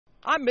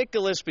I'm Mick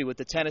Gillespie with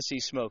the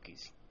Tennessee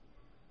Smokies.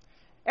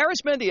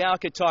 Arismendy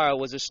Alcantara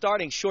was a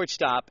starting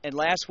shortstop in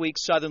last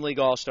week's Southern League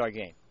All-Star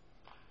game.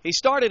 He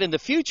started in the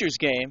Futures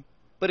game,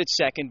 but at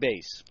second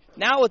base.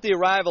 Now with the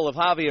arrival of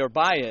Javier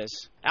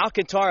Baez,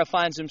 Alcantara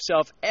finds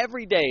himself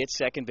every day at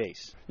second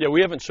base. Yeah,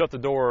 we haven't shut the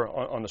door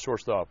on the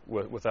shortstop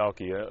with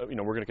Alky.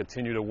 We're going to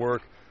continue to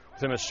work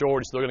with him at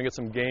short. He's still going to get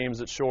some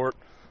games at short.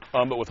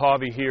 But with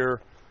Javi here,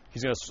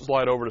 he's going to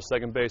slide over to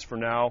second base for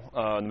now,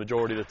 the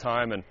majority of the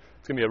time, and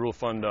it's going to be a real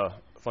fun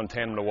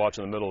tandem to watch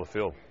in the middle of the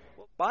field.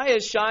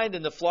 Baez shined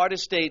in the Florida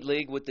State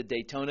League with the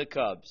Daytona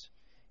Cubs.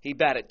 He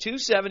batted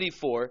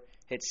 .274,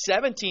 hit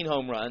 17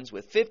 home runs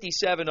with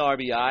 57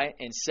 RBI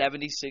in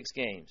 76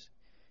 games.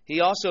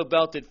 He also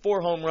belted 4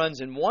 home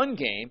runs in one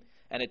game,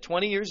 and at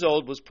 20 years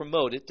old was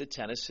promoted to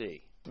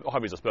Tennessee.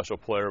 Javi's a special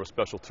player with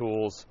special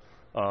tools.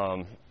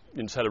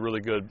 He just had a really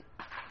good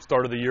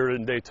start of the year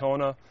in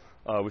Daytona.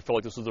 We felt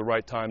like this was the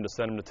right time to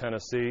send him to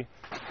Tennessee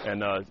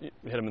and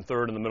hit him in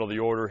third in the middle of the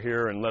order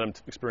here and let him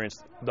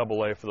experience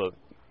Double-A for the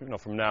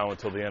from now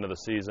until the end of the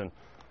season.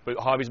 But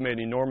Javi's made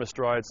enormous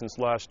strides since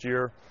last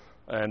year,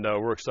 and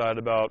we're excited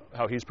about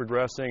how he's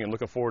progressing and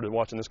looking forward to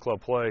watching this club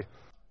play.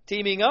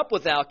 Teaming up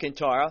with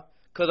Alcantara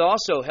could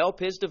also help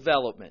his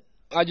development.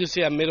 I just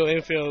see a middle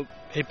infield.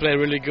 He played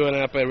really good,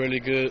 and I played really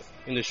good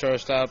in the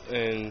shortstop,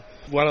 and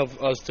one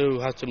of us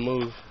two has to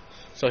move.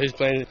 So he's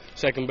playing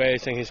second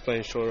base, and he's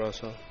playing short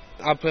also.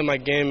 I play my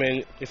game,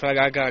 and if I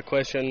got a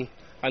question,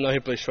 I know he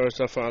played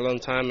shortstop for a long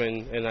time,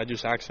 and I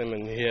just ask him,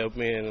 and he helped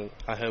me, and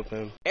I help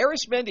him.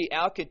 Arismendy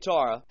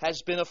Alcantara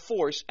has been a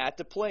force at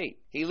the plate.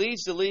 He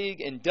leads the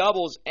league in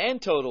doubles and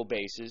total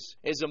bases,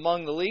 is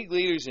among the league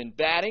leaders in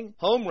batting,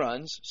 home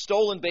runs,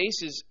 stolen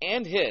bases,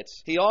 and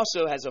hits. He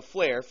also has a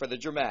flair for the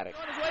dramatic.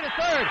 On his way to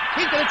third.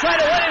 He's going to try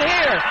to win it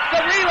here.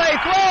 The relay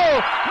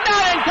throw,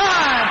 not in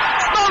time.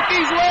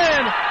 Smokies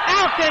win.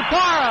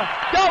 Alcantara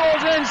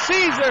doubles in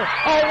Caesar.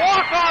 A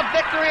walk-off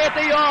victory at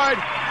the yard.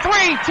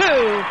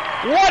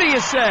 3-2. What do you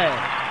say?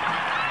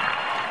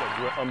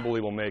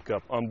 Unbelievable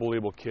makeup,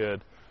 unbelievable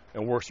kid,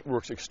 and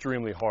works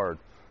extremely hard.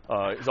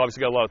 He's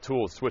obviously got a lot of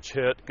tools. Switch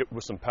hit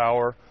with some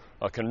power,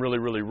 can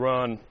really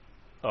run,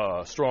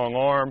 strong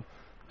arm,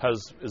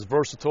 is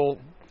versatile,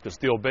 can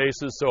steal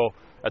bases. So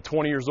at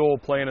 20 years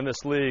old, playing in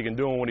this league and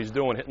doing what he's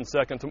doing, hitting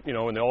second,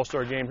 in the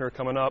All-Star game here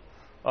coming up,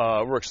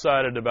 we're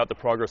excited about the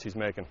progress he's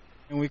making.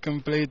 And we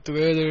can play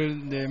together,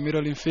 the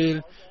middle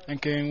infield,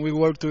 and can we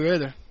work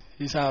together.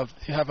 He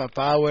have a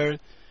power,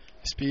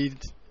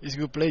 speed. He's a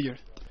good player.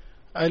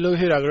 I look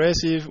here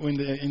aggressive in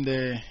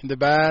the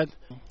bat.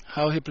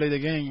 How he play the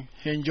game.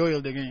 He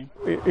enjoys the game.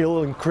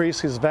 It'll increase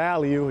his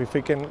value if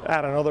he can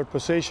add another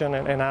position,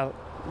 and I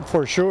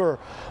for sure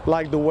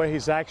like the way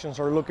his actions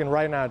are looking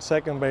right now at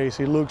second base.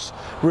 He looks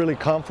really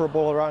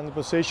comfortable around the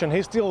position.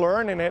 He's still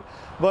learning it,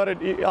 but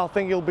I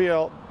think it'll be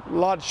a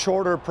lot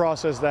shorter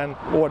process than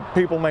what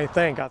people may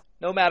think.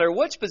 No matter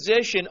which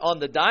position on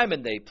the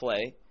diamond they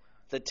play,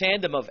 the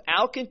tandem of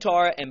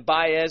Alcantara and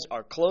Baez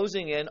are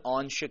closing in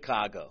on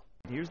Chicago.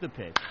 Here's the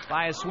pitch.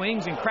 Baez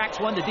swings and cracks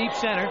one to deep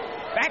center.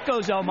 Back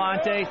goes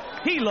Almonte.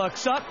 He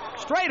looks up.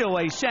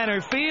 Straightaway center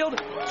field.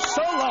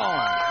 So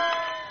long.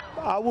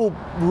 I will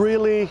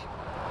really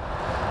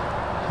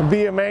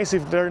be amazed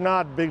if they're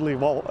not big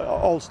league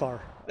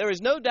all-star. There is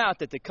no doubt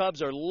that the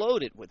Cubs are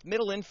loaded with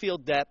middle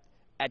infield depth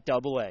at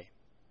Double-A.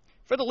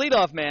 For the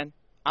leadoff man,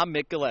 I'm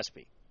Mick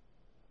Gillespie.